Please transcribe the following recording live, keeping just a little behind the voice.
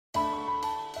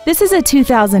This is a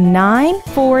 2009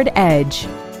 Ford Edge.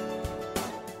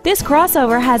 This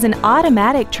crossover has an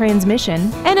automatic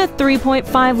transmission and a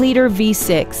 3.5-liter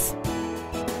V6.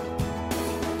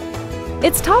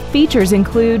 Its top features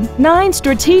include 9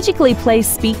 strategically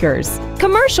placed speakers,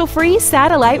 commercial-free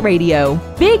satellite radio,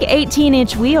 big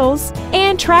 18-inch wheels,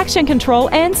 and traction control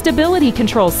and stability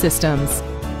control systems.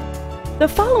 The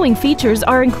following features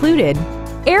are included: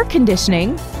 air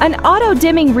conditioning, an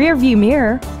auto-dimming rear-view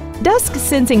mirror,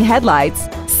 dusk-sensing headlights,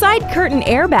 side curtain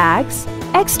airbags,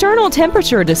 external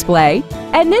temperature display,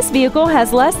 and this vehicle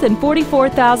has less than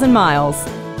 44,000 miles.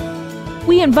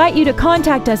 We invite you to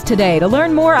contact us today to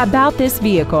learn more about this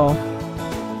vehicle.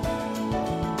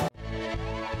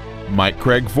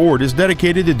 MikeCraigFord is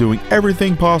dedicated to doing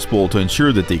everything possible to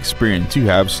ensure that the experience you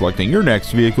have selecting your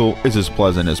next vehicle is as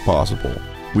pleasant as possible.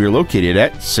 We are located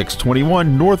at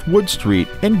 621 North Wood Street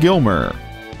in Gilmer.